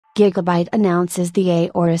Gigabyte announces the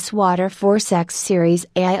AORUS WaterForce X Series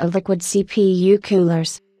AIO liquid CPU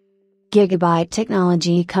coolers. Gigabyte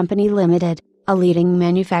Technology Company Limited, a leading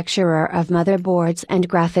manufacturer of motherboards and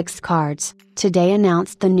graphics cards, today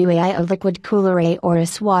announced the new AIO liquid cooler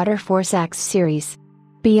AORUS WaterForce X Series.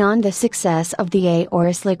 Beyond the success of the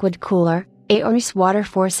AORUS liquid cooler, AORUS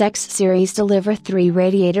WaterForce X Series deliver 3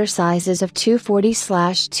 radiator sizes of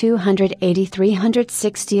 240/280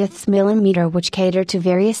 360mm, which cater to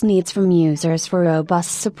various needs from users for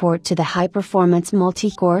robust support to the high-performance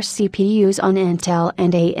multi-core CPUs on Intel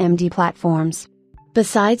and AMD platforms.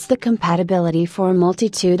 Besides the compatibility for a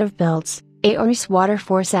multitude of builds, AORUS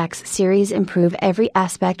WaterForce X Series improve every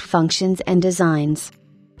aspect, functions and designs.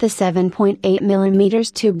 The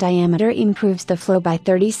 7.8mm tube diameter improves the flow by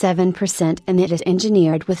 37%, and it is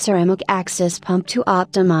engineered with ceramic access pump to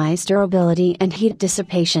optimize durability and heat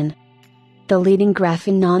dissipation. The leading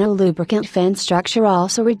graphene nano-lubricant fan structure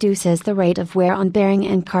also reduces the rate of wear on bearing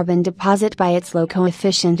and carbon deposit by its low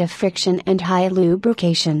coefficient of friction and high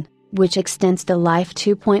lubrication, which extends the life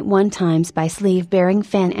 2.1 times by sleeve bearing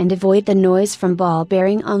fan and avoid the noise from ball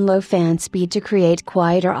bearing on low fan speed to create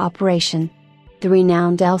quieter operation. The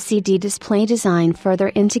renowned LCD display design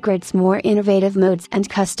further integrates more innovative modes and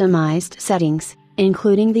customized settings,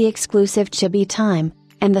 including the exclusive Chibi time,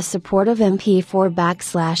 and the support of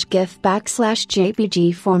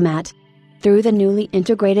MP4/GIF/JPG format. Through the newly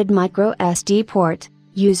integrated micro SD port,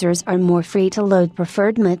 users are more free to load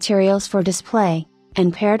preferred materials for display,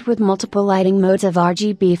 and paired with multiple lighting modes of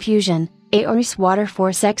RGB fusion, AORUS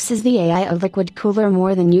WaterForce X is the AIO liquid cooler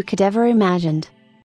more than you could ever imagined.